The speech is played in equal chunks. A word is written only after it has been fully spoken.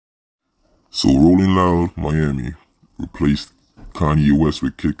So Rolling Loud, Miami replaced Kanye West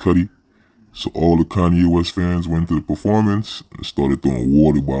with Kid Cudi. So all the Kanye West fans went to the performance and started throwing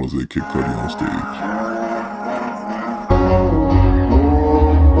water bottles at Kid Cudi on stage.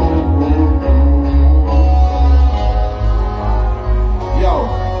 Yo,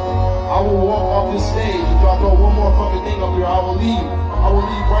 I will walk off this stage. If y'all throw one more fucking thing up here, I will leave. I will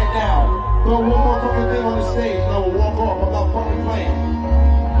leave right now. Throw one more fucking thing on the stage and I will walk off. I'm not fucking playing.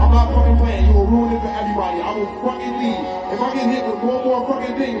 I'm not fucking playing. You will ruin it for everybody. I will fucking leave. If I get hit with one more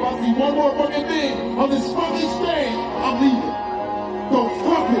fucking thing, if I see one more fucking thing on this fucking stage, I'm leaving. Don't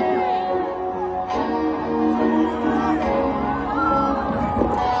fuck with me.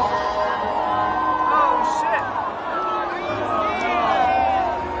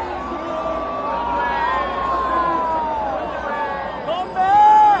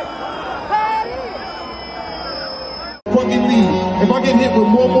 Fucking leave. If I get hit with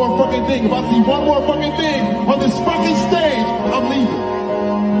one more fucking thing, if I see one more fucking thing on this fucking stage, I'm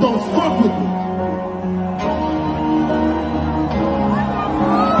leaving. Don't fuck with me.